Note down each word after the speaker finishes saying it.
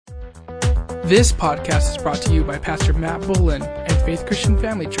This podcast is brought to you by Pastor Matt Bullen and Faith Christian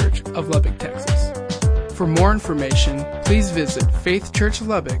Family Church of Lubbock, Texas. For more information, please visit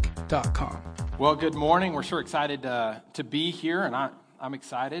faithchurchlubbock.com. Well, good morning. We're sure excited to be here, and I'm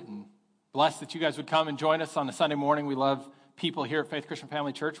excited and blessed that you guys would come and join us on a Sunday morning. We love people here at Faith Christian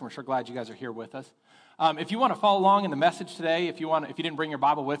Family Church, and we're sure glad you guys are here with us. If you want to follow along in the message today, if you didn't bring your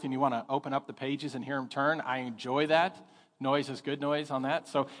Bible with you and you want to open up the pages and hear them turn, I enjoy that. Noise is good noise on that.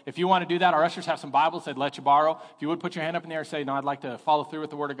 So if you want to do that, our ushers have some Bibles they'd let you borrow. If you would put your hand up in the air and say, no, I'd like to follow through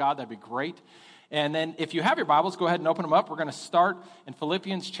with the Word of God, that'd be great. And then if you have your Bibles, go ahead and open them up. We're going to start in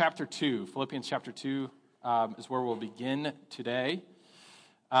Philippians chapter 2. Philippians chapter 2 is where we'll begin today.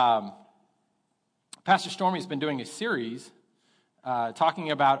 Pastor Stormy's been doing a series talking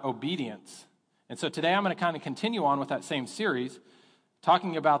about obedience. And so today I'm going to kind of continue on with that same series,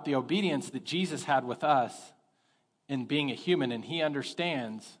 talking about the obedience that Jesus had with us in being a human, and he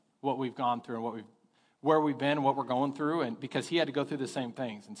understands what we've gone through and where we've been and what we're going through, and because he had to go through the same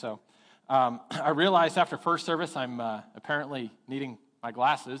things. And so I realized after first service I'm apparently needing my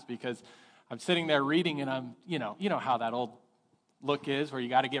glasses because I'm sitting there reading, and I'm you know how that old look is where you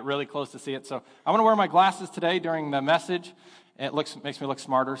got to get really close to see it. So I'm going to wear my glasses today during the message. It makes me look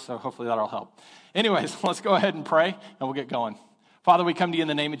smarter, so hopefully that'll help. Anyways, let's go ahead and pray, and we'll get going. Father, we come to you in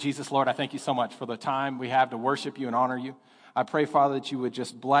the name of Jesus, Lord. I thank you so much for the time we have to worship you and honor you. I pray, Father, that you would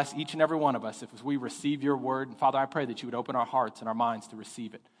just bless each and every one of us if we receive your word. And Father, I pray that you would open our hearts and our minds to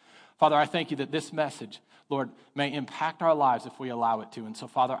receive it. Father, I thank you that this message, Lord, may impact our lives if we allow it to. And so,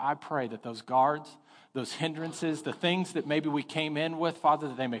 Father, I pray that those guards, those hindrances, the things that maybe we came in with, Father,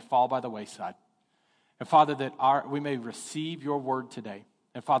 that they may fall by the wayside. And Father, that we may receive your word today.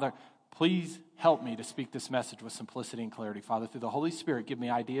 And Father, please help me to speak this message with simplicity and clarity. Father, through the Holy Spirit, give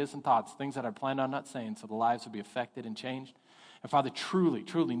me ideas and thoughts, things that I planned on not saying, so the lives will be affected and changed. And Father, truly,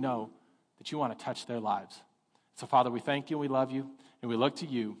 truly know that you want to touch their lives. So Father, we thank you, we love you, and we look to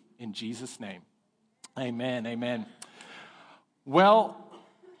you in Jesus' name. Amen, amen. Well,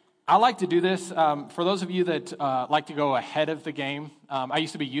 I like to do this. For those of you that like to go ahead of the game, I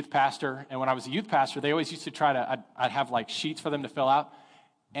used to be a youth pastor, and when I was a youth pastor, they always used to I'd have like sheets for them to fill out.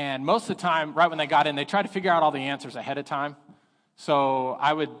 And most of the time, right when they got in, they tried to figure out all the answers ahead of time. So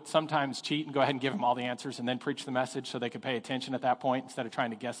I would sometimes cheat and go ahead and give them all the answers and then preach the message so they could pay attention at that point instead of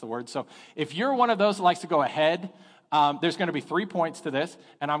trying to guess the words. So if you're one of those that likes to go ahead, there's going to be 3 points to this.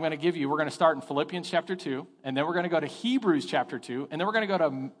 And we're going to start in Philippians chapter 2, and then we're going to go to Hebrews chapter 2, and then we're going to go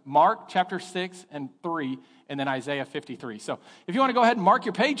to Mark chapter 6 and 3, and then Isaiah 53. So if you want to go ahead and mark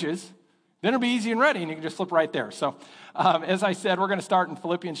your pages, then it'll be easy and ready, and you can just flip right there. So as I said, we're going to start in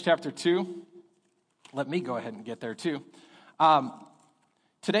Philippians chapter 2. Let me go ahead and get there too.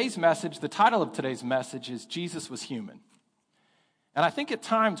 Today's message, the title of today's message is Jesus Was Human. And I think at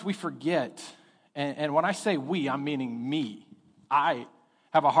times we forget, and when I say we, I'm meaning me. I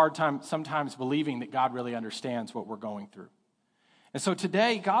have a hard time sometimes believing that God really understands what we're going through. And so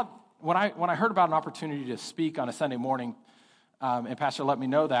today, God, when I heard about an opportunity to speak on a Sunday morning, and Pastor let me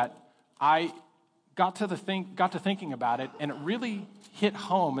know that, I got to thinking about it, and it really hit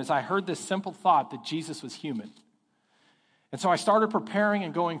home as I heard this simple thought that Jesus was human. And so I started preparing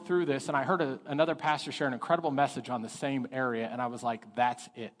and going through this, and I heard another pastor share an incredible message on the same area, and I was like, that's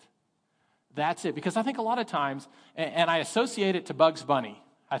it. That's it. Because I think a lot of times, and I associate it to Bugs Bunny,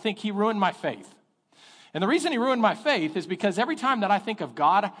 I think he ruined my faith. And the reason he ruined my faith is because every time that I think of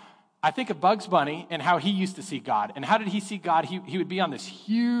God, I think of Bugs Bunny and how he used to see God. And how did he see God? He would be on this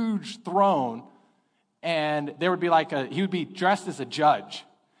huge throne, and there would be he would be dressed as a judge.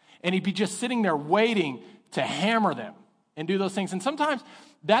 And he'd be just sitting there waiting to hammer them and do those things. And sometimes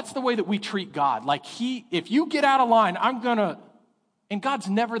that's the way that we treat God. Like if you get out of line, and God's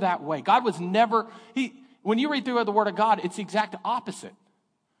never that way. God was never, when you read through the Word of God, it's the exact opposite.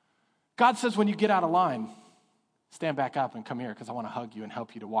 God says when you get out of line, stand back up and come here because I want to hug you and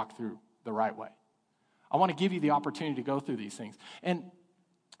help you to walk through the right way. I want to give you the opportunity to go through these things. And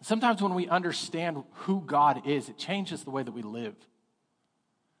sometimes when we understand who God is, it changes the way that we live.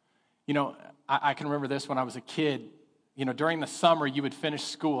 I can remember this when I was a kid. During the summer, you would finish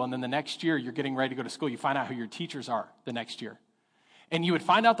school, and then the next year, you're getting ready to go to school. You find out who your teachers are the next year. And you would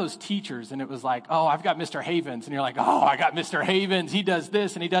find out those teachers, and it was like, oh, I've got Mr. Havens. And you're like, oh, I got Mr. Havens. He does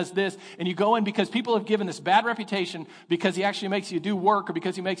this, and he does this. And you go in because people have given this bad reputation because he actually makes you do work or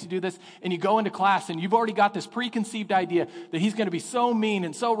because he makes you do this. And you go into class, and you've already got this preconceived idea that he's going to be so mean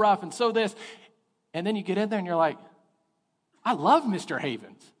and so rough and so this. And then you get in there, and you're like, I love Mr.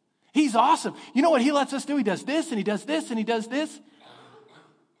 Havens. He's awesome. You know what he lets us do? He does this, and he does this, and he does this.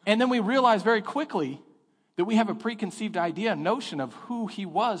 And then we realize very quickly that we have a preconceived idea, notion of who he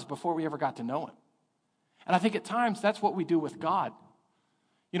was before we ever got to know him. And I think at times that's what we do with God.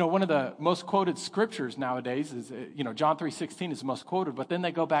 You know, one of the most quoted scriptures nowadays is, John 3:16 is the most quoted, but then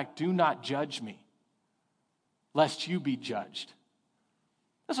they go back, do not judge me, lest you be judged.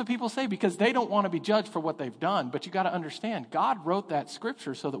 That's what people say because they don't want to be judged for what they've done. But you got to understand, God wrote that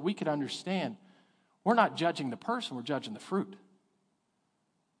scripture so that we could understand we're not judging the person, we're judging the fruit.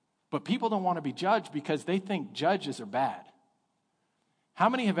 But people don't want to be judged because they think judges are bad. How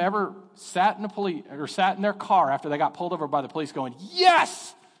many have ever sat in their car after they got pulled over by the police going,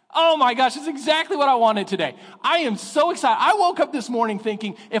 yes! Oh my gosh, that's exactly what I wanted today. I am so excited. I woke up this morning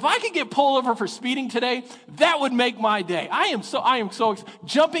thinking, if I could get pulled over for speeding today, that would make my day. I am so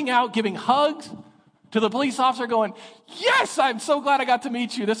jumping out, giving hugs to the police officer going, yes, I'm so glad I got to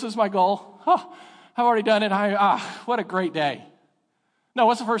meet you. This was my goal. Oh, I've already done it. What a great day. No,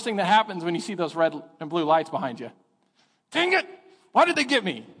 what's the first thing that happens when you see those red and blue lights behind you? Dang it. Why did they get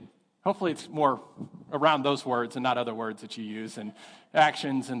me? Hopefully it's more around those words and not other words that you use and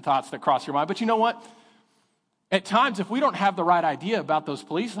actions and thoughts that cross your mind. But you know what? At times, if we don't have the right idea about those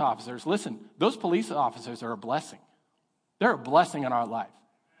police officers, listen, those police officers are a blessing. They're a blessing in our life.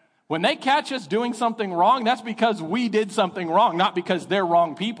 When they catch us doing something wrong, that's because we did something wrong, not because they're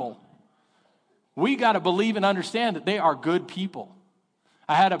wrong people. We got to believe and understand that they are good people.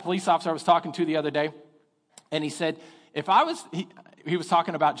 I had a police officer I was talking to the other day, and he said, he was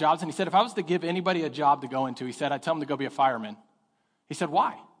talking about jobs, and he said, if I was to give anybody a job to go into, he said, I'd tell them to go be a fireman. He said,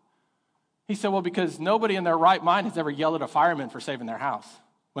 why? He said, well, because nobody in their right mind has ever yelled at a fireman for saving their house.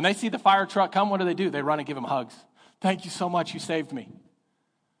 When they see the fire truck come, what do? They run and give him hugs. Thank you so much, you saved me.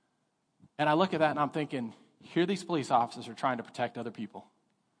 And I look at that and I'm thinking, here these police officers are trying to protect other people.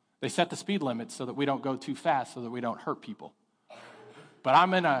 They set the speed limits so that we don't go too fast, so that we don't hurt people. But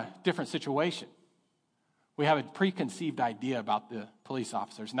I'm in a different situation. We have a preconceived idea about the police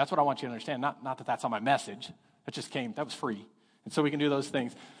officers, and that's what I want you to understand. Not that that's on my message. That was free. And so we can do those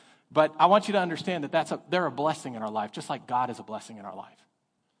things. But I want you to understand that they're a blessing in our life, just like God is a blessing in our life.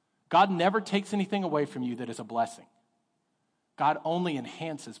 God never takes anything away from you that is a blessing. God only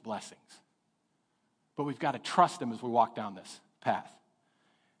enhances blessings. But we've got to trust him as we walk down this path.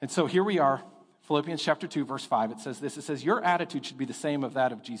 And so here we are, Philippians chapter 2, verse 5. It says this. It says, your attitude should be the same of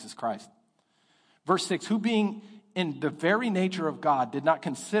that of Jesus Christ. Verse 6, who being in the very nature of God did not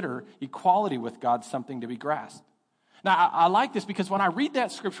consider equality with God something to be grasped. Now, I like this because when I read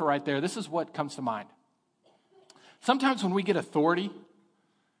that scripture right there, this is what comes to mind. Sometimes when we get authority,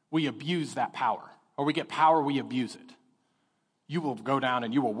 we abuse that power. Or we get power, we abuse it. You will go down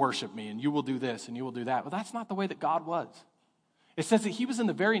and you will worship me and you will do this and you will do that. But that's not the way that God was. It says that he was in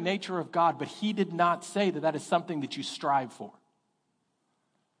the very nature of God, but he did not say that is something that you strive for.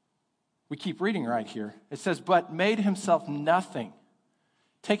 We keep reading right here. It says, but made himself nothing,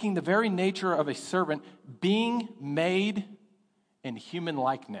 taking the very nature of a servant, being made in human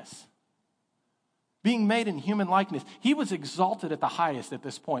likeness. Being made in human likeness. He was exalted at the highest at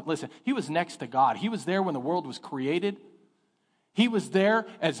this point. Listen, he was next to God. He was there when the world was created. He was there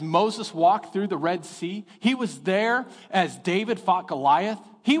as Moses walked through the Red Sea. He was there as David fought Goliath.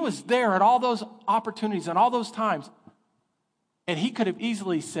 He was there at all those opportunities and all those times. And he could have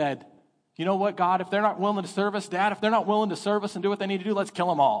easily said, you know what, God, if they're not willing to serve us, Dad, if they're not willing to serve us and do what they need to do, let's kill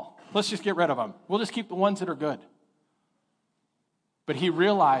them all. Let's just get rid of them. We'll just keep the ones that are good. But he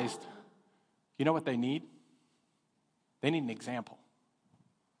realized, you know what they need? They need an example.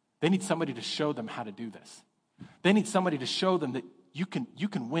 They need somebody to show them how to do this. They need somebody to show them that you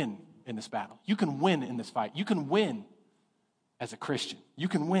can win in this battle. You can win in this fight. You can win as a Christian. You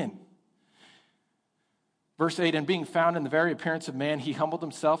can win. Verse 8, and being found in the very appearance of man, he humbled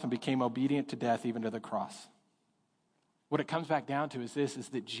himself and became obedient to death, even to the cross. What it comes back down to is this, is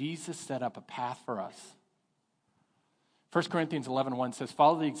that Jesus set up a path for us. 1 Corinthians 11:1 says,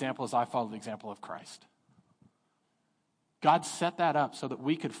 follow the example as I follow the example of Christ. God set that up so that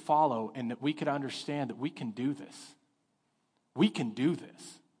we could follow and that we could understand that we can do this. We can do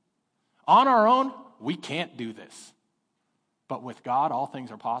this. On our own, we can't do this. But with God, all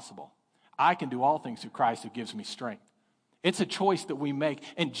things are possible. I can do all things through Christ who gives me strength. It's a choice that we make,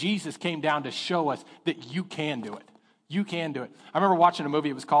 and Jesus came down to show us that you can do it. You can do it. I remember watching a movie.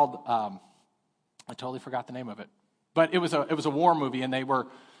 It was called, I totally forgot the name of it, but it was a war movie, and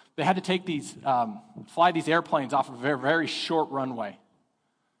they had to take fly these airplanes off of a very, very short runway.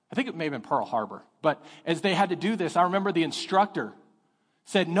 I think it may have been Pearl Harbor. But as they had to do this, I remember the instructor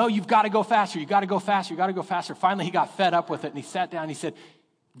said, no, you've got to go faster. You've got to go faster. You've got to go faster. Finally, he got fed up with it, and he sat down and he said,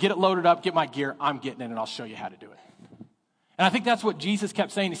 get it loaded up, get my gear. I'm getting it, and I'll show you how to do it. And I think that's what Jesus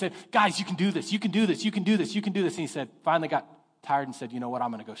kept saying. He said, guys, you can do this, you can do this, you can do this, you can do this. And he said, finally got tired and said, you know what, I'm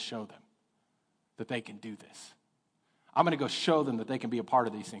going to go show them that they can do this. I'm going to go show them that they can be a part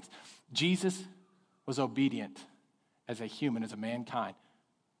of these things. Jesus was obedient as a human, as a mankind,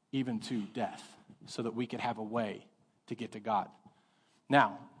 even to death, so that we could have a way to get to God.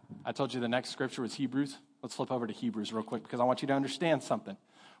 Now, I told you the next scripture was Hebrews. Let's flip over to Hebrews real quick because I want you to understand something.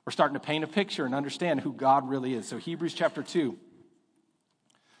 We're starting to paint a picture and understand who God really is. So Hebrews chapter 2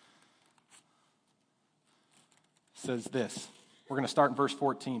 says this. We're going to start in verse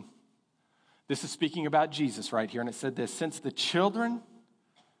 14. This is speaking about Jesus right here, and it said this: since the children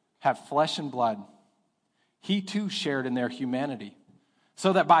have flesh and blood, he too shared in their humanity,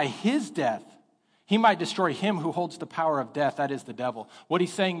 so that by his death he might destroy him who holds the power of death, that is the devil. What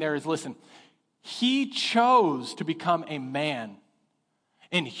he's saying there is, listen, he chose to become a man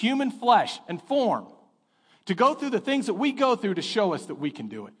in human flesh and form, to go through the things that we go through to show us that we can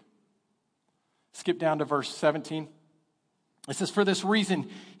do it. Skip down to verse 17. It says, for this reason,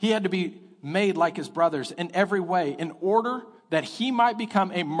 he had to be made like his brothers in every way, in order that he might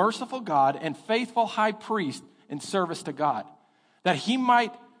become a merciful God and faithful high priest in service to God, that he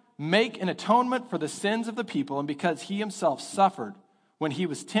might make an atonement for the sins of the people, and because he himself suffered when he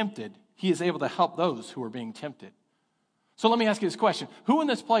was tempted, he is able to help those who are being tempted. So let me ask you this question. Who in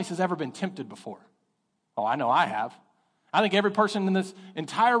this place has ever been tempted before? Oh, I know I have. I think every person in this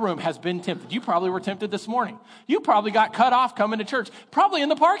entire room has been tempted. You probably were tempted this morning. You probably got cut off coming to church. Probably in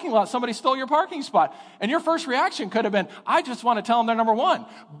the parking lot, somebody stole your parking spot. And your first reaction could have been, I just want to tell them they're number one.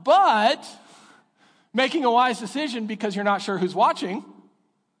 But making a wise decision because you're not sure who's watching,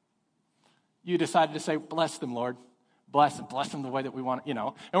 you decided to say, bless them, Lord. Bless them the way that we want,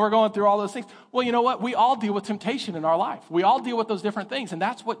 and we're going through all those things. Well, you know what? We all deal with temptation in our life. We all deal with those different things. And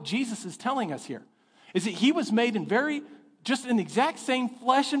that's what Jesus is telling us here, is that he was made in just in the exact same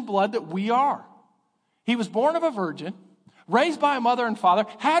flesh and blood that we are. He was born of a virgin, raised by a mother and father,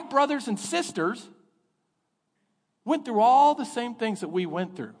 had brothers and sisters, went through all the same things that we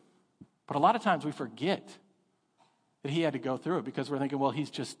went through. But a lot of times we forget that he had to go through it because we're thinking, well, he's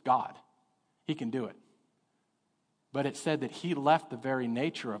just God. He can do it. But it said that he left the very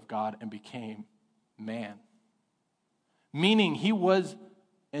nature of God and became man. Meaning he was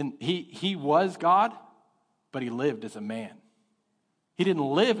God, but he lived as a man. He didn't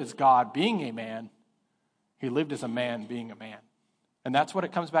live as God being a man. He lived as a man being a man. And that's what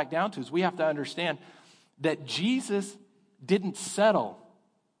it comes back down to, is we have to understand that Jesus didn't settle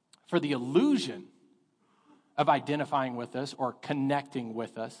for the illusion of identifying with us or connecting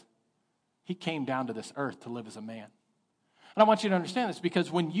with us. He came down to this earth to live as a man. And I want you to understand this,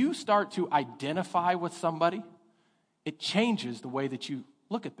 because when you start to identify with somebody, it changes the way that you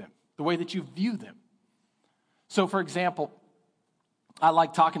look at them, the way that you view them. So, for example, I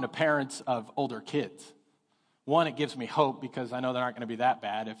like talking to parents of older kids. One, it gives me hope because I know they're not going to be that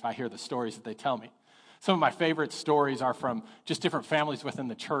bad if I hear the stories that they tell me. Some of my favorite stories are from just different families within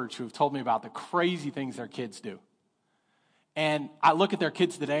the church who have told me about the crazy things their kids do. And I look at their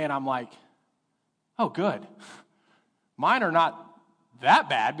kids today and I'm like, oh, good. Mine are not that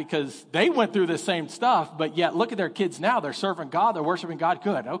bad because they went through the same stuff, but yet look at their kids now. They're serving God. They're worshiping God.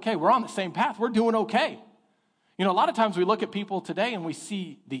 Good. Okay, we're on the same path. We're doing okay. A lot of times we look at people today and we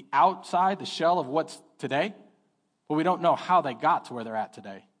see the outside, the shell of what's today, but we don't know how they got to where they're at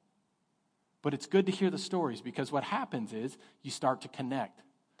today. But it's good to hear the stories, because what happens is you start to connect.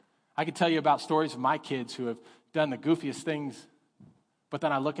 I can tell you about stories of my kids who have done the goofiest things, but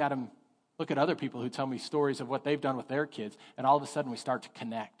then I look at other people who tell me stories of what they've done with their kids, and all of a sudden we start to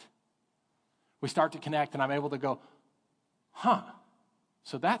connect. We start to connect, and I'm able to go,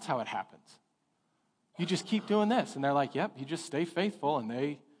 so that's how it happens. You just keep doing this. And they're like, yep, you just stay faithful, and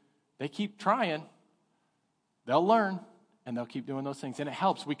they keep trying. They'll learn, and they'll keep doing those things. And it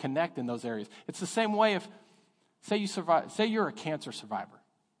helps. We connect in those areas. It's the same way if, say you're a cancer survivor,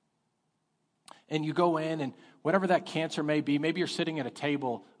 and you go in, and whatever that cancer may be, maybe you're sitting at a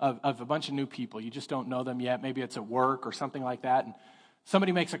table of a bunch of new people. You just don't know them yet. Maybe it's at work or something like that. And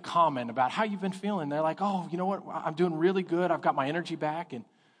somebody makes a comment about how you've been feeling. They're like, oh, you know what? I'm doing really good. I've got my energy back. And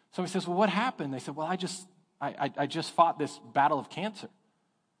somebody says, well, what happened? They said, well, I just fought this battle of cancer.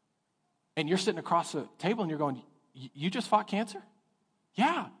 And you're sitting across the table and you're going, you just fought cancer?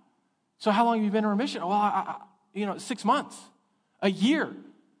 Yeah. So how long have you been in remission? Well, 6 months, a year.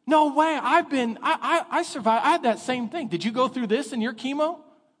 No way. I survived. I had that same thing. Did you go through this in your chemo?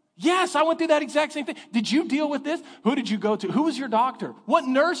 Yes, I went through that exact same thing. Did you deal with this? Who did you go to? Who was your doctor? What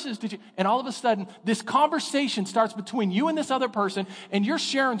nurses did you? And all of a sudden, this conversation starts between you and this other person, and you're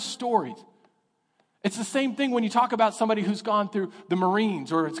sharing stories. It's the same thing when you talk about somebody who's gone through the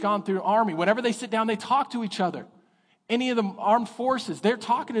Marines or has gone through Army. Whenever they sit down, they talk to each other. Any of the armed forces, they're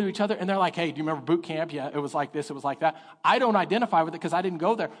talking to each other, and they're like, hey, do you remember boot camp? Yeah, it was like this, it was like that. I don't identify with it because I didn't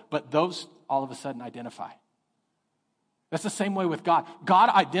go there, but those all of a sudden identify. That's the same way with God. God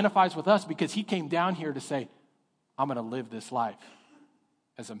identifies with us because he came down here to say, I'm going to live this life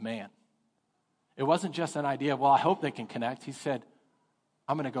as a man. It wasn't just an idea, well, I hope they can connect. He said,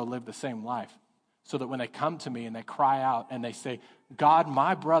 I'm going to go live the same life so that when they come to me and they cry out and they say, God,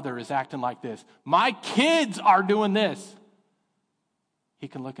 my brother is acting like this. My kids are doing this. He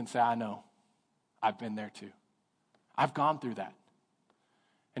can look and say, I know. I've been there too. I've gone through that.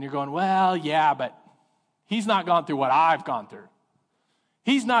 And you're going, well, yeah, but he's not gone through what I've gone through.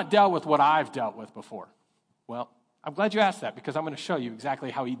 He's not dealt with what I've dealt with before. Well, I'm glad you asked that because I'm going to show you exactly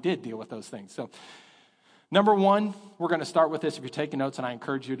how he did deal with those things. So, number one, we're going to start with this if you're taking notes, and I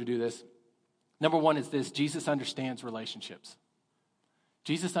encourage you to do this. Number one is this: Jesus understands relationships.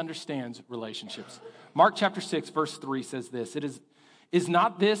 Jesus understands relationships. Mark chapter 6, verse 3 says this: Is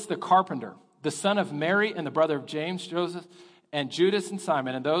not this the carpenter, the son of Mary and the brother of James, Joseph, and Judas and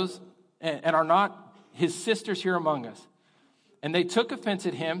Simon, and are not his sisters here among us? And they took offense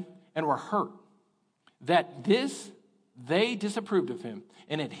at him and were hurt. That this they disapproved of him,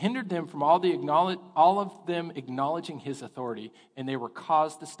 and it hindered them from all of them acknowledging his authority, and they were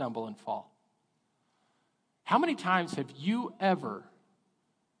caused to stumble and fall. How many times have you ever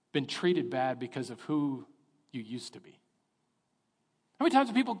been treated bad because of who you used to be? How many times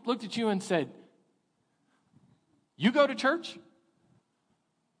have people looked at you and said, you go to church?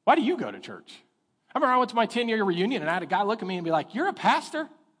 Why do you go to church? I remember I went to my 10-year reunion and I had a guy look at me and be like, you're a pastor?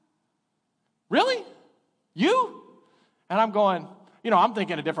 Really? You? And I'm going, I'm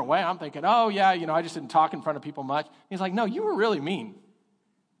thinking a different way. I'm thinking, oh yeah, I just didn't talk in front of people much. He's like, no, you were really mean.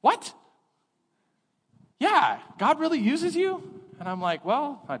 What? Yeah, God really uses you? And I'm like,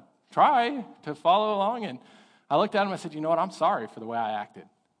 well, I try to follow along. And I looked at him and I said, you know what? I'm sorry for the way I acted.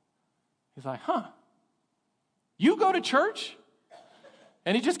 He's like, huh? You go to church?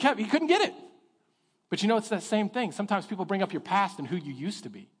 And he couldn't get it. But it's that same thing. Sometimes people bring up your past and who you used to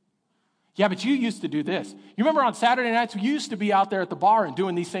be. Yeah, but you used to do this. You remember on Saturday nights, we used to be out there at the bar and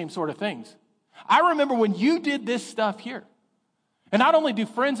doing these same sort of things. I remember when you did this stuff here. And not only do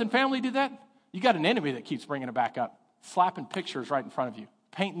friends and family do that, you got an enemy that keeps bringing it back up, slapping pictures right in front of you,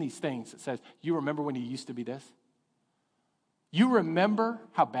 painting these things that says, you remember when you used to be this? You remember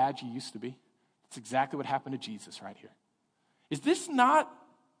how bad you used to be? That's exactly what happened to Jesus right here. Is this not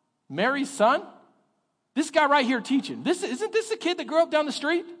Mary's son? This guy right here teaching. Isn't this the kid that grew up down the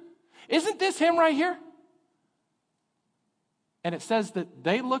street? Isn't this him right here? And it says that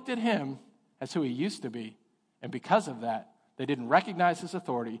they looked at him as who he used to be, and because of that, they didn't recognize his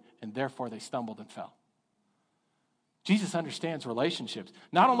authority, and therefore they stumbled and fell. Jesus understands relationships.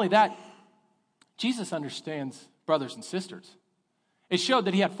 Not only that, Jesus understands brothers and sisters. It showed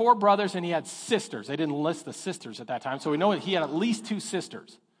that he had 4 brothers and he had sisters. They didn't list the sisters at that time, so we know that he had at least 2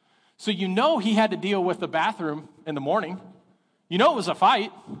 sisters. So he had to deal with the bathroom in the morning. It was a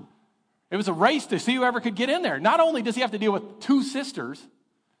fight. It was a race to see whoever could get in there. Not only does he have to deal with 2 sisters,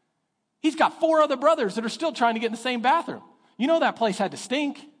 he's got 4 other brothers that are still trying to get in the same bathroom. That place had to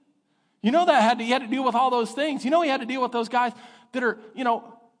stink. He had to deal with all those things. He had to deal with those guys that are,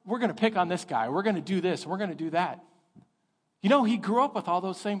 we're going to pick on this guy. We're going to do this. We're going to do that. He grew up with all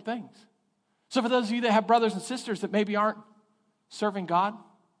those same things. So for those of you that have brothers and sisters that maybe aren't serving God,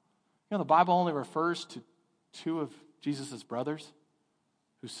 the Bible only refers to 2 of Jesus' brothers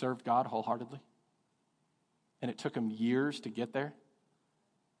who served God wholeheartedly. And it took them years to get there.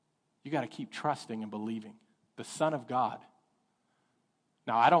 You got to keep trusting and believing. The Son of God.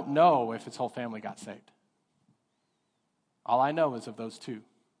 Now, I don't know if his whole family got saved. All I know is of those 2.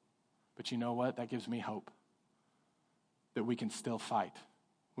 But you know what? That gives me hope. That we can still fight.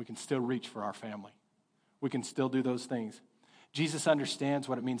 We can still reach for our family. We can still do those things. Jesus understands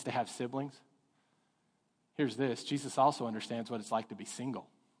what it means to have siblings. Here's this. Jesus also understands what it's like to be single.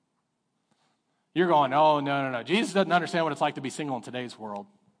 You're going, oh, no. Jesus doesn't understand what it's like to be single in today's world.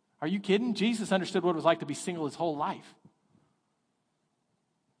 Are you kidding? Jesus understood what it was like to be single his whole life.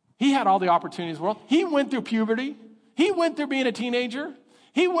 He had all the opportunities in the world. He went through puberty. He went through being a teenager.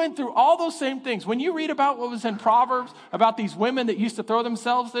 He went through all those same things. When you read about what was in Proverbs, about these women that used to throw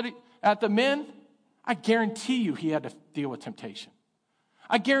themselves at the men, I guarantee you he had to deal with temptation.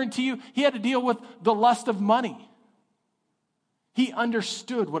 I guarantee you he had to deal with the lust of money. He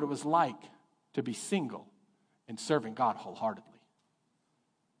understood what it was like to be single and serving God wholeheartedly.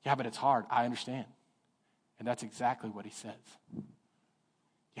 Yeah, but it's hard. I understand. And that's exactly what he says.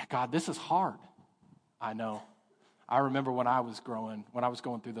 Yeah, God, this is hard. I know. I remember when I was going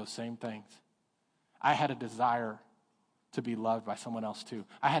through those same things. I had a desire to be loved by someone else too.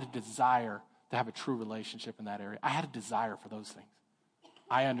 I had a desire to have a true relationship in that area. I had a desire for those things.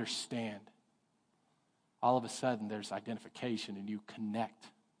 I understand. All of a sudden, there's identification and you connect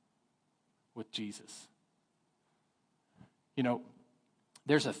with Jesus. You know,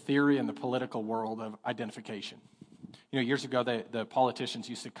 there's a theory in the political world of identification. You know, years ago, the politicians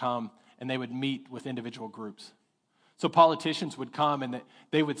used to come and they would meet with individual groups. So politicians would come and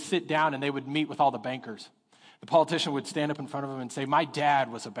they would sit down and they would meet with all the bankers. The politician would stand up in front of them and say, my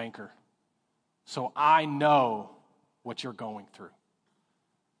dad was a banker, so I know what you're going through.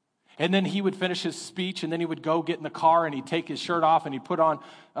 And then he would finish his speech, and then he would go get in the car, and he'd take his shirt off, and he'd put on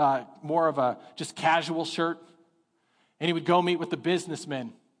more of a just casual shirt. And he would go meet with the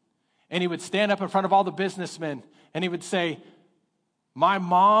businessmen. And he would stand up in front of all the businessmen, and he would say, my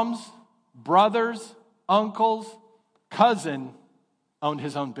mom's brother's uncle's cousin owned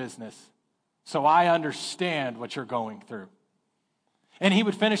his own business, so I understand what you're going through. And he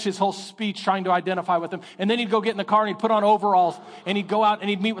would finish his whole speech trying to identify with them. And then he'd go get in the car and he'd put on overalls and he'd go out and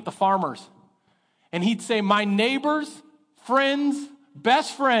he'd meet with the farmers. And he'd say, my neighbor's friend's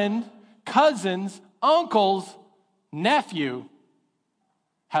best friend, cousin's uncle's nephew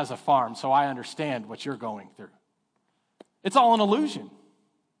has a farm, so I understand what you're going through. It's all an illusion.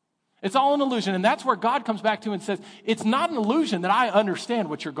 It's all an illusion. And that's where God comes back to and says, it's not an illusion that I understand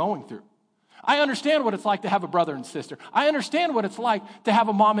what you're going through. I understand what it's like to have a brother and sister. I understand what it's like to have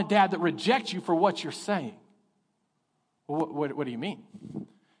a mom and dad that reject you for what you're saying. What do you mean?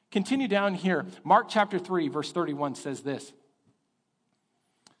 Continue down here. Mark chapter 3, verse 31 says this.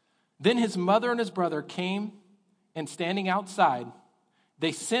 Then his mother and his brother came, and standing outside,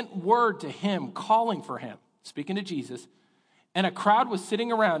 they sent word to him, calling for him, speaking to Jesus. And a crowd was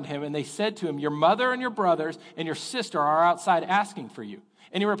sitting around him, and they said to him, your mother and your brothers and your sister are outside asking for you.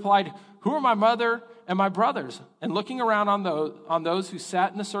 And he replied, who are my mother and my brothers? And looking around on those who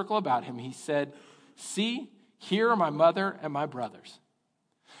sat in the circle about him, he said, see, here are my mother and my brothers.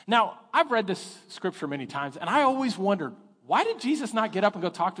 Now, I've read this scripture many times, and I always wondered, why did Jesus not get up and go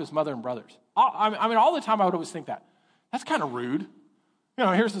talk to his mother and brothers? I mean, all the time I would always think that. That's kind of rude. You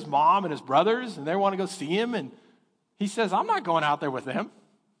know, here's his mom and his brothers, and they want to go see him, and he says, I'm not going out there with them.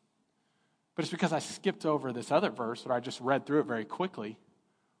 But it's because I skipped over this other verse, or I just read through it very quickly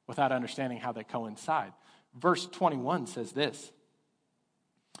without understanding how they coincide. Verse 21 says this,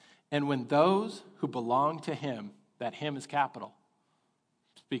 and when those who belong to him, that him is capital,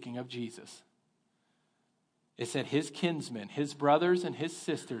 speaking of Jesus, it said his kinsmen, his brothers and his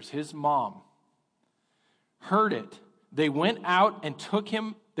sisters, his mom, heard it, they went out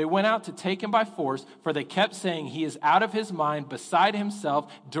to take him by force, for they kept saying he is out of his mind, beside himself,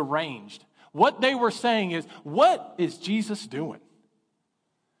 deranged. What they were saying is, what is Jesus doing?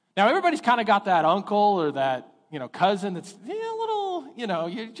 Now, everybody's kind of got that uncle or that, cousin that's a little,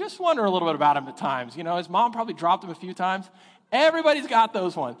 you just wonder a little bit about him at times. His mom probably dropped him a few times. Everybody's got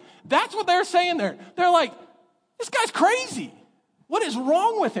those ones. That's what they're saying there. They're like, this guy's crazy. What is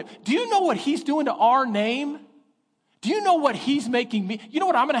wrong with him? Do you know what he's doing to our name? Do you know what he's making me? You know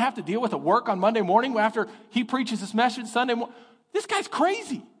what I'm going to have to deal with at work on Monday morning after he preaches this message Sunday morning? This guy's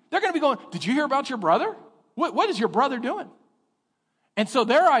crazy. They're going to be going, did you hear about your brother? What is your brother doing? And so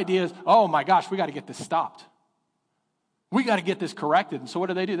their idea is, oh my gosh, we got to get this stopped. We got to get this corrected. And so what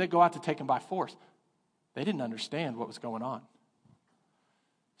do? They go out to take him by force. They didn't understand what was going on.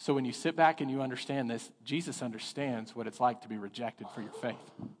 So when you sit back and you understand this, Jesus understands what it's like to be rejected for your faith.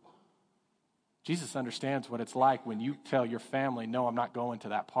 Jesus understands what it's like when you tell your family, no, I'm not going to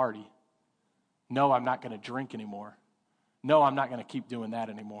that party. No, I'm not going to drink anymore. No, I'm not going to keep doing that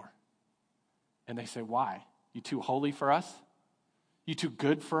anymore. And they say, why? You too holy for us? You too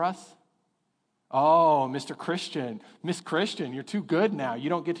good for us? Oh, Mr. Christian, Miss Christian, you're too good now. You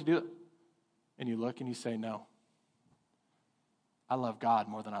don't get to do it. And you look and you say, no. I love God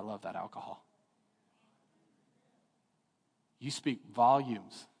more than I love that alcohol. You speak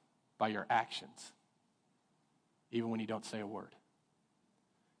volumes by your actions, even when you don't say a word.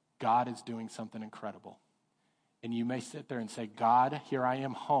 God is doing something incredible. And you may sit there and say, God, here I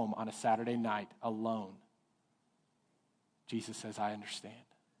am home on a Saturday night alone. Jesus says, I understand.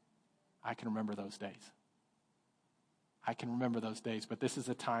 I can remember those days. I can remember those days, but this is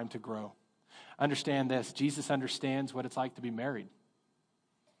a time to grow. Understand this. Jesus understands what it's like to be married.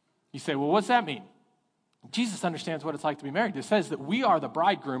 You say, well, what's that mean? Jesus understands what it's like to be married. It says that we are the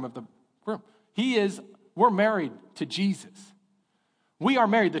bridegroom of the groom. We're married to Jesus. We are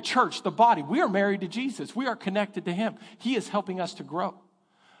married, the church, the body. We are married to Jesus. We are connected to him. He is helping us to grow.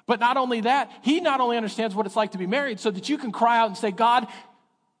 But not only that, he not only understands what it's like to be married so that you can cry out and say, God,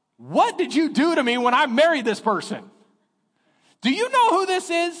 what did you do to me when I married this person? Do you know who this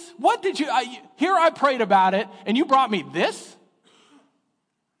is? What did you, here I prayed about it and you brought me this?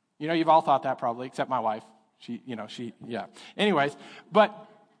 You know, you've all thought that probably, except my wife. Yeah. Anyways, but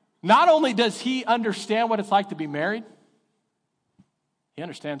not only does he understand what it's like to be married, he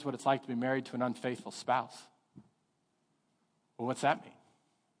understands what it's like to be married to an unfaithful spouse. Well, what's that mean?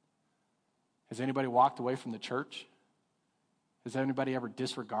 Has anybody walked away from the church? Has anybody ever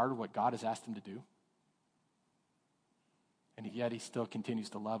disregarded what God has asked him to do? And yet he still continues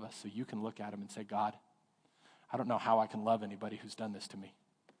to love us. So you can look at him and say, God, I don't know how I can love anybody who's done this to me.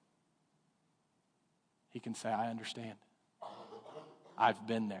 He can say, I understand. I've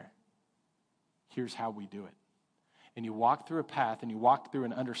been there. Here's how we do it. And you walk through a path and you walk through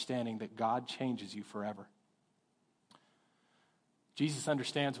an understanding that God changes you forever. Jesus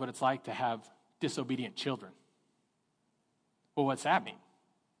understands what it's like to have disobedient children. Well, what's that mean?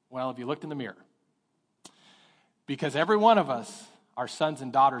 Well, if you looked in the mirror, because every one of us are sons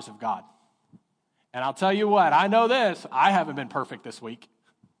and daughters of God. And I'll tell you what, I know this, I haven't been perfect this week.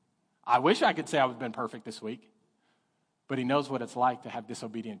 I wish I could say I've been perfect this week. But he knows what it's like to have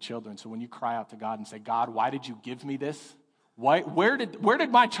disobedient children. So when you cry out to God and say, God, why did you give me this? Where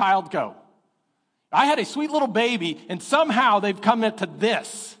did my child go? I had a sweet little baby, and somehow they've come into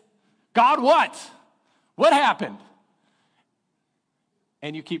this. God, what? What happened?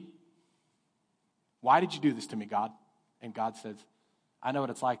 And you keep, why did you do this to me, God? And God says, I know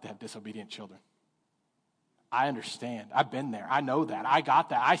what it's like to have disobedient children. I understand. I've been there. I know that. I got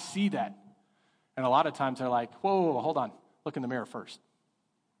that. I see that. And a lot of times they're like, whoa, hold on. Look in the mirror first.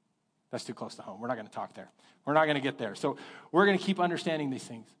 That's too close to home. We're not going to talk there. We're not going to get there. So we're going to keep understanding these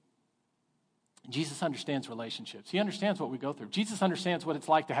things. Jesus understands relationships. He understands what we go through. Jesus understands what it's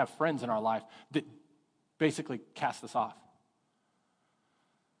like to have friends in our life that basically cast us off.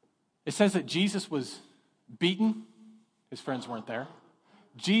 It says that Jesus was beaten. His friends weren't there.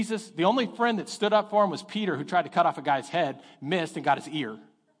 Jesus, the only friend that stood up for him was Peter, who tried to cut off a guy's head, missed, and got his ear.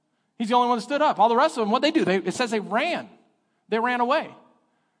 He's the only one that stood up. All the rest of them, what they do? It says they ran. They ran away.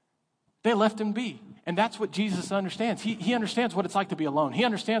 They left him be. And that's what Jesus understands. He understands what it's like to be alone. He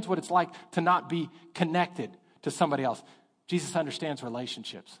understands what it's like to not be connected to somebody else. Jesus understands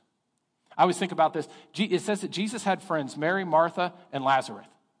relationships. I always think about this. It says that Jesus had friends, Mary, Martha, and Lazarus.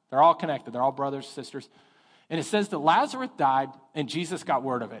 They're all connected. They're all brothers, sisters. And it says that Lazarus died and Jesus got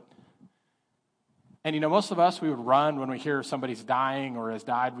word of it. And most of us, we would run when we hear somebody's dying or has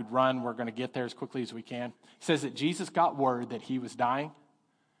died. We'd run. We're going to get there as quickly as we can. It says that Jesus got word that he was dying.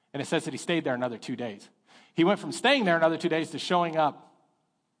 And it says that he stayed there another 2 days. He went from staying there another 2 days to showing up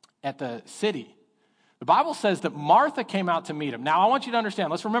at the city. The Bible says that Martha came out to meet him. Now, I want you to understand.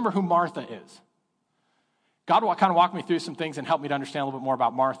 Let's remember who Martha is. God will kind of walk me through some things and help me to understand a little bit more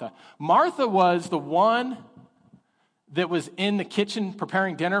about Martha. Martha was the one that was in the kitchen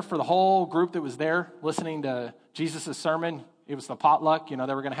preparing dinner for the whole group that was there listening to Jesus' sermon. It was the potluck. They were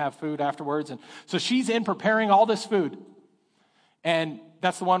going to have food afterwards. And so she's in preparing all this food. And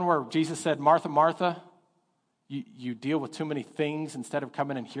that's the one where Jesus said, Martha, Martha, you deal with too many things instead of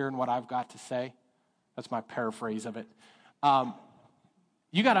coming and hearing what I've got to say. That's my paraphrase of it.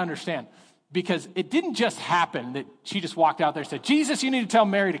 You got to understand, because it didn't just happen that she just walked out there and said, Jesus, you need to tell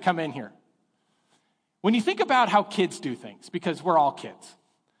Mary to come in here. When you think about how kids do things, because we're all kids,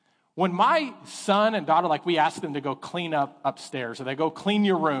 when my son and daughter, we ask them to go clean up upstairs, or they go clean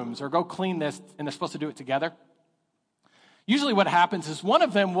your rooms, or go clean this, and they're supposed to do it together, usually what happens is one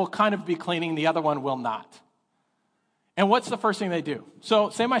of them will kind of be cleaning, the other one will not. And what's the first thing they do?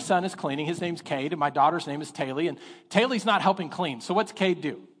 So say my son is cleaning, his name's Cade, and my daughter's name is Taylor, and Taylor's not helping clean. So what's Cade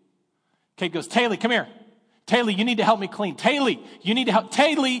do? Cade goes, Taylor, come here. Taylor, you need to help me clean. Taylor, you need to help.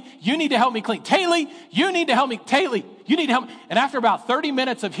 Taylor, you need to help me clean. Taylor, you need to help me. Taylor, you need to help me. And after about 30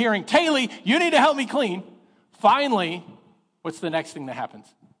 minutes of hearing, Taylor, you need to help me clean, finally, what's the next thing that happens?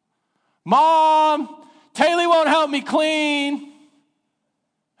 Mom, Taylor won't help me clean.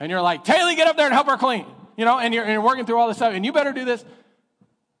 And you're like, Taylor, get up there and help her clean. And you're working through all this stuff, and you better do this.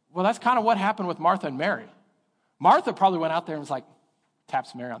 Well, that's kind of what happened with Martha and Mary. Martha probably went out there and was like,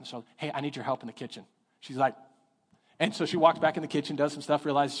 taps Mary on the shoulder. Hey, I need your help in the kitchen. She's like, and so she walks back in the kitchen, does some stuff,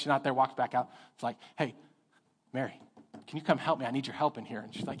 realizes she's not there, walks back out. It's like, hey, Mary, can you come help me? I need your help in here.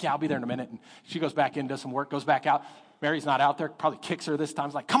 And she's like, yeah, I'll be there in a minute. And she goes back in, does some work, goes back out. Mary's not out there, probably kicks her this time.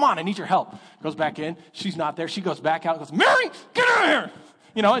 It's like, come on, I need your help. Goes back in. She's not there. She goes back out and goes, Mary, get out of here.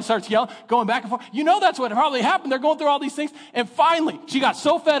 And starts yelling, going back and forth. That's what probably happened. They're going through all these things. And finally, she got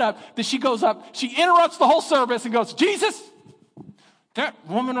so fed up that she goes up. She interrupts the whole service and goes, Jesus, That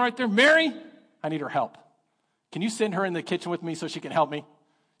woman right there, Mary, I need her help. Can you send her in the kitchen with me so she can help me?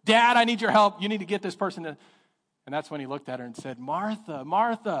 Dad, I need your help. You need to get this person to... And that's when he looked at her and said, Martha,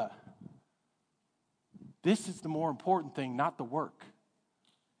 Martha, this is the more important thing, not the work.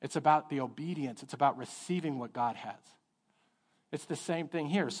 It's about the obedience. It's about receiving what God has. It's the same thing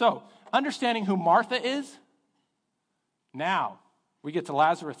here. So, understanding who Martha is, now we get to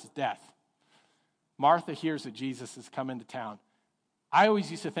Lazarus' death. Martha hears that Jesus has come into town. I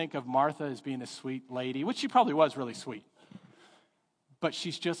always used to think of Martha as being a sweet lady, which she probably was really sweet. But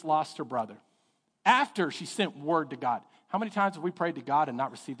she's just lost her brother. After she sent word to God. How many times have we prayed to God and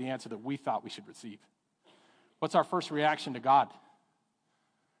not received the answer that we thought we should receive? What's our first reaction to God?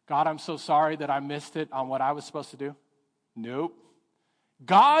 God, I'm so sorry that I missed it on what I was supposed to do. Nope.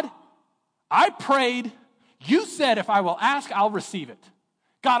 God, I prayed. You said if I will ask, I'll receive it.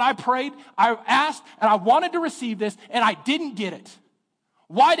 God, I prayed, I asked, and I wanted to receive this, and I didn't get it.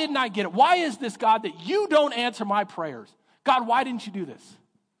 Why didn't I get it? Why is this, God, that you don't answer my prayers? God, why didn't you do this?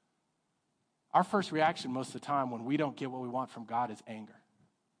 Our first reaction most of the time when we don't get what we want from God is anger.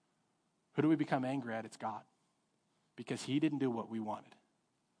 Who do we become angry at? It's God. Because he didn't do what we wanted.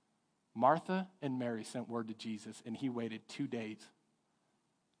 Martha and Mary sent word to Jesus, and he waited 2 days.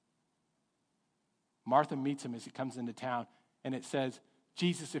 Martha meets him as he comes into town, and it says,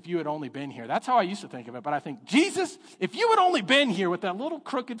 Jesus, if you had only been here. That's how I used to think of it, but I think, Jesus, if you had only been here with that little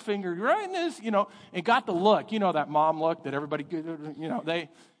crooked finger right in this, and got the look, that mom look that everybody,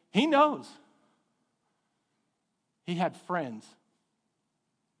 he knows. He had friends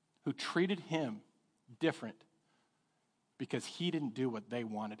who treated him different because he didn't do what they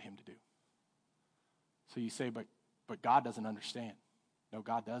wanted him to do. So you say, but God doesn't understand. No,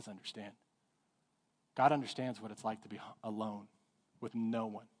 God does understand. God understands what it's like to be alone with no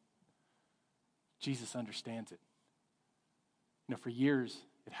one. Jesus understands it. For years,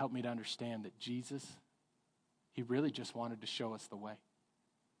 it helped me to understand that Jesus, he really just wanted to show us the way.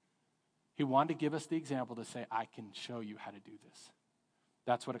 He wanted to give us the example to say, I can show you how to do this.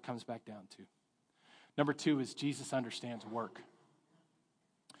 That's what it comes back down to. Number 2 is Jesus understands work.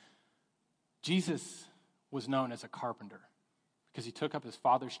 Jesus was known as a carpenter because he took up his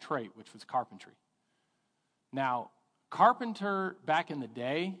father's trade, which was carpentry. Now, carpenter back in the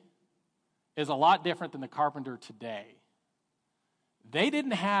day is a lot different than the carpenter today. They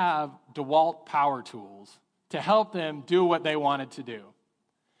didn't have DeWalt power tools to help them do what they wanted to do.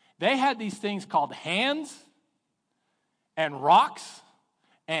 They had these things called hands and rocks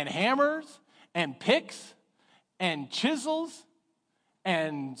and hammers and picks and chisels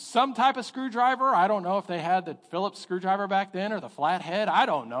and some type of screwdriver. I don't know if they had the Phillips screwdriver back then or the flathead. I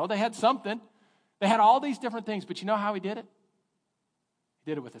don't know. They had something. They had all these different things, but you know how he did it?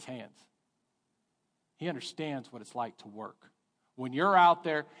 He did it with his hands. He understands what it's like to work. When you're out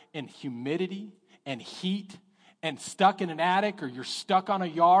there in humidity and heat and stuck in an attic or you're stuck on a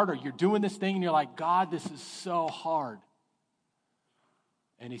yard or you're doing this thing and you're like, God, this is so hard.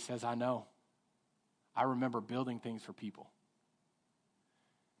 And he says, I know. I remember building things for people.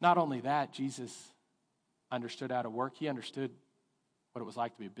 Not only that, Jesus understood how to work. He understood what it was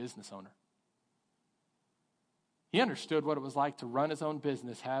like to be a business owner. He understood what it was like to run his own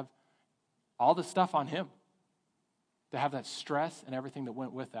business, have all the stuff on him, to have that stress and everything that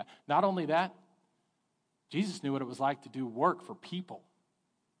went with that. Not only that, Jesus knew what it was like to do work for people.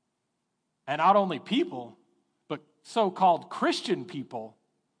 And not only people, but so-called Christian people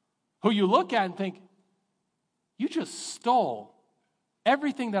who you look at and think, you just stole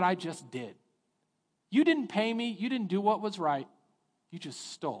everything that I just did. You didn't pay me. You didn't do what was right. You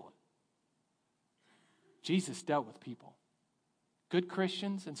just stole it. Jesus dealt with people. Good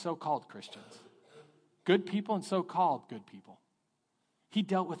Christians and so-called Christians. Good people and so-called good people. He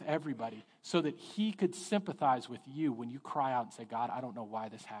dealt with everybody so that he could sympathize with you when you cry out and say, God, I don't know why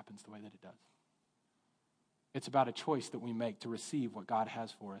this happens the way that it does. It's about a choice that we make to receive what God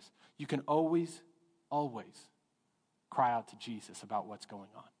has for us. You can always, always cry out to Jesus about what's going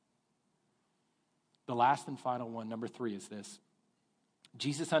on. The last and final one, number 3, is this.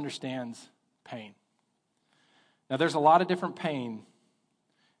 Jesus understands pain. Now, there's a lot of different pain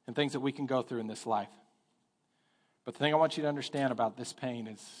and things that we can go through in this life. But the thing I want you to understand about this pain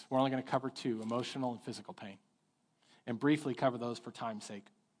is we're only going to cover 2, emotional and physical pain, and briefly cover those for time's sake.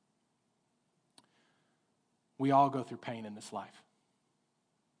 We all go through pain in this life.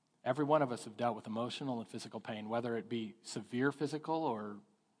 Every one of us have dealt with emotional and physical pain, whether it be severe physical or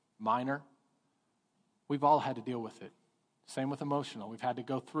minor. We've all had to deal with it. Same with emotional. We've had to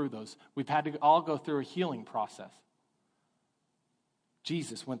go through those. We've had to all go through a healing process.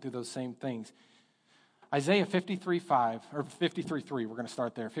 Jesus went through those same things. Isaiah 53:5, or 53:3, we're going to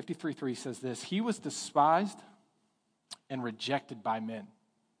start there. 53:3 says this, he was despised and rejected by men.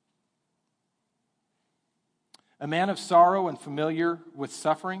 A man of sorrow and familiar with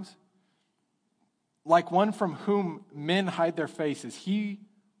sufferings, like one from whom men hide their faces. He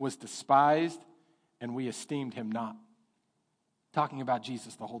was despised and we esteemed him not. Talking about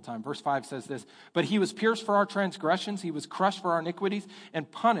Jesus the whole time. Verse 5 says this, but he was pierced for our transgressions, he was crushed for our iniquities, and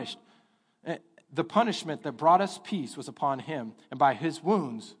punished. The punishment that brought us peace was upon him, and by his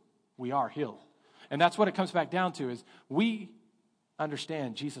wounds we are healed. And that's what it comes back down to, is we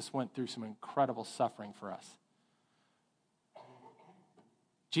understand Jesus went through some incredible suffering for us.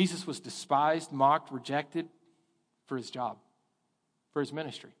 Jesus was despised, mocked, rejected for his job, for his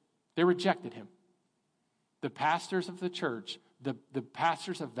ministry. They rejected him. The pastors of the church, the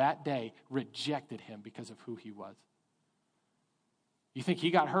pastors of that day rejected him because of who he was. You think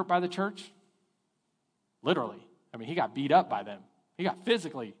he got hurt by the church? Literally. I mean, he got beat up by them. He got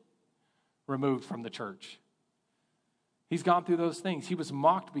physically removed from the church. He's gone through those things. He was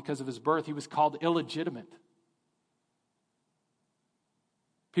mocked because of his birth. He was called illegitimate.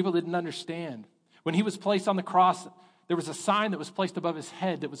 People didn't understand. When he was placed on the cross, there was a sign that was placed above his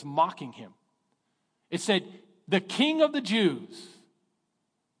head that was mocking him. It said, the King of the Jews,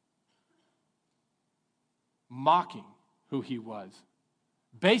 mocking who he was.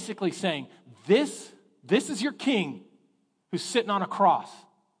 Basically saying, this is your king who's sitting on a cross.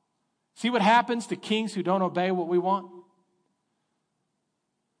 See what happens to kings who don't obey what we want?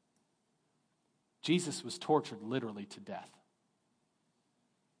 Jesus was tortured literally to death.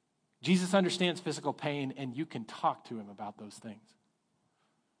 Jesus understands physical pain, and you can talk to him about those things.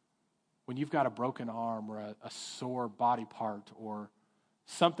 When you've got a broken arm or a sore body part or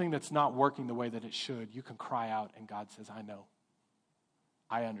something that's not working the way that it should, you can cry out, and God says, I know.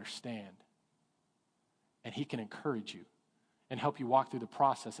 I understand. And he can encourage you and help you walk through the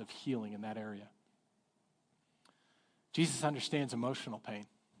process of healing in that area. Jesus understands emotional pain.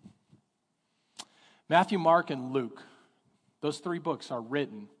 Matthew, Mark, and Luke, those three books are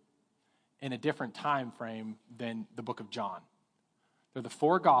written in a different time frame than the book of John. They're the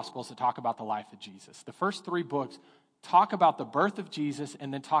four Gospels that talk about the life of Jesus. The first three books talk about the birth of Jesus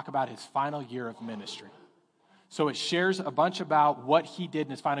and then talk about his final year of ministry. So it shares a bunch about what he did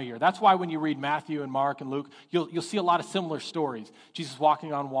in his final year. That's why when you read Matthew and Mark and Luke, you'll see a lot of similar stories. Jesus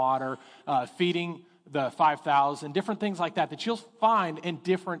walking on water, feeding the 5,000, different things like that you'll find in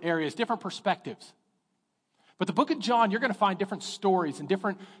different areas, different perspectives. But the book of John, you're going to find different stories and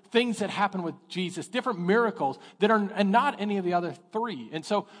different things that happen with Jesus, different miracles that are and not any of the other three. And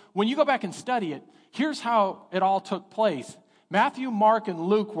so when you go back and study it, here's how it all took place. Matthew, Mark, and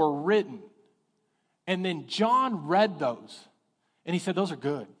Luke were written. And then John read those. And he said, those are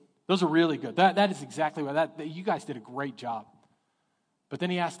good. Those are really good. That is exactly what, you guys did a great job. But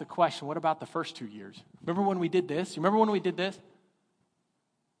then he asked the question, what about the first 2 years? Remember when we did this? You remember when we did this?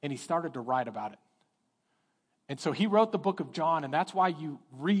 And he started to write about it. And so he wrote the book of John, and that's why you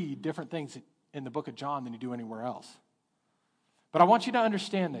read different things in the book of John than you do anywhere else. But I want you to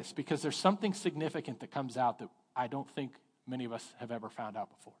understand this, because there's something significant that comes out that I don't think many of us have ever found out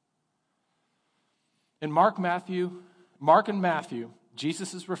before. In Mark and Matthew,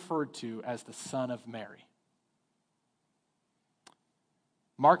 Jesus is referred to as the son of Mary.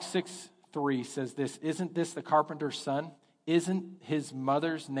 Mark 6:3 says this, isn't this the carpenter's son? Isn't his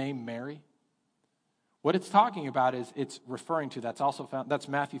mother's name Mary? What it's talking about is it's referring to, that's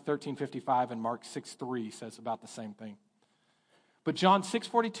Matthew 13:55 and Mark 6:3 says about the same thing. But John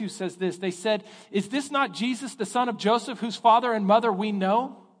 6:42 says this, they said, is this not Jesus, the son of Joseph, whose father and mother we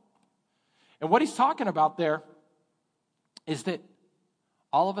know? And what he's talking about there is that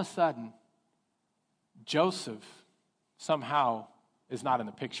all of a sudden, Joseph somehow is not in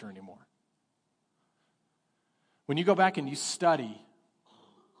the picture anymore. When you go back and you study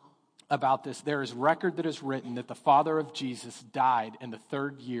about this, there is record that is written that the father of Jesus died in the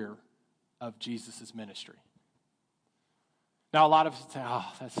 3rd year of Jesus' ministry. Now, a lot of us say,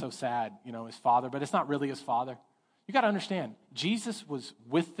 oh, that's so sad, his father, but it's not really his father. You got to understand, Jesus was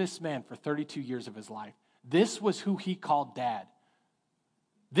with this man for 32 years of his life. This was who he called dad.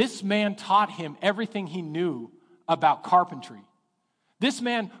 This man taught him everything he knew about carpentry. This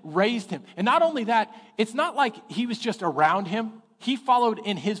man raised him. And not only that, it's not like he was just around him. He followed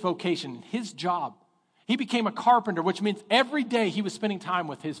in his vocation, his job. He became a carpenter, which means every day he was spending time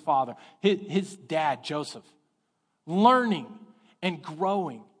with his father, his dad, Joseph, learning and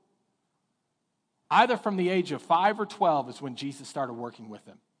growing. Either from the age of 5 or 12 is when Jesus started working with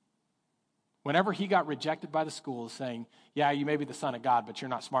him. Whenever he got rejected by the schools saying, yeah, you may be the son of God, but you're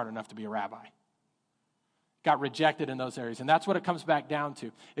not smart enough to be a rabbi. got rejected in those areas. And that's what it comes back down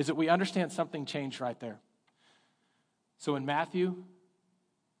to, is that we understand something changed right there. So in Matthew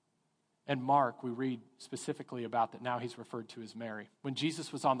and Mark, we read specifically about that now he's referred to as Mary. When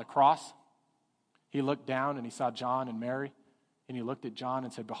Jesus was on the cross, he looked down and he saw John and Mary, and he looked at John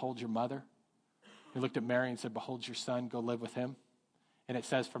and said, "Behold your mother." He looked at Mary and said, "Behold your son, go live with him." And it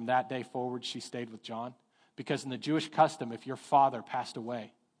says from that day forward, she stayed with John. Because in the Jewish custom, if your father passed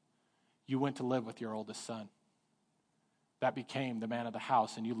away, you went to live with your oldest son. That became the man of the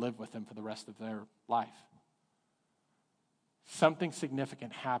house, and you lived with him for the rest of their life. Something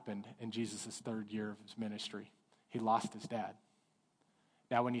significant happened in Jesus' third year of his ministry. He lost his dad.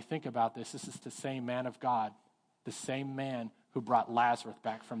 Now, when you think about this, this is the same man of God, the same man who brought Lazarus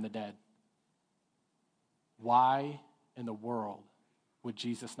back from the dead. Why in the world would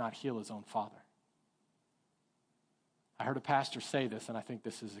Jesus not heal his own father? I heard a pastor say this, and I think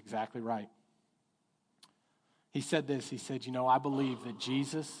this is exactly right. He said this, he said, I believe that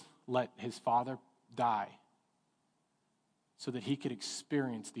Jesus let his father die so that he could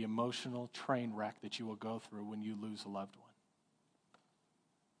experience the emotional train wreck that you will go through when you lose a loved one.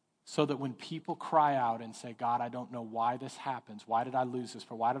 So that when people cry out and say, "God, I don't know why this happens. Why did I lose this?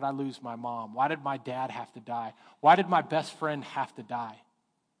 Why did I lose my mom? Why did my dad have to die? Why did my best friend have to die?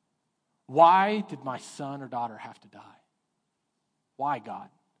 Why did my son or daughter have to die? Why, God?"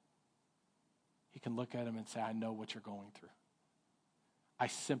 He can look at him and say, "I know what you're going through. I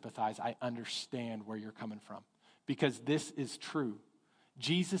sympathize. I understand where you're coming from." Because this is true.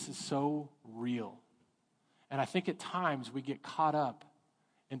 Jesus is so real. And I think at times we get caught up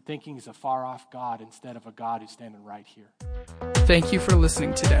in thinking he's a far-off God instead of a God who's standing right here. Thank you for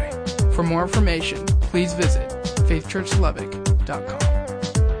listening today. For more information, please visit faithchurchlubbock.com.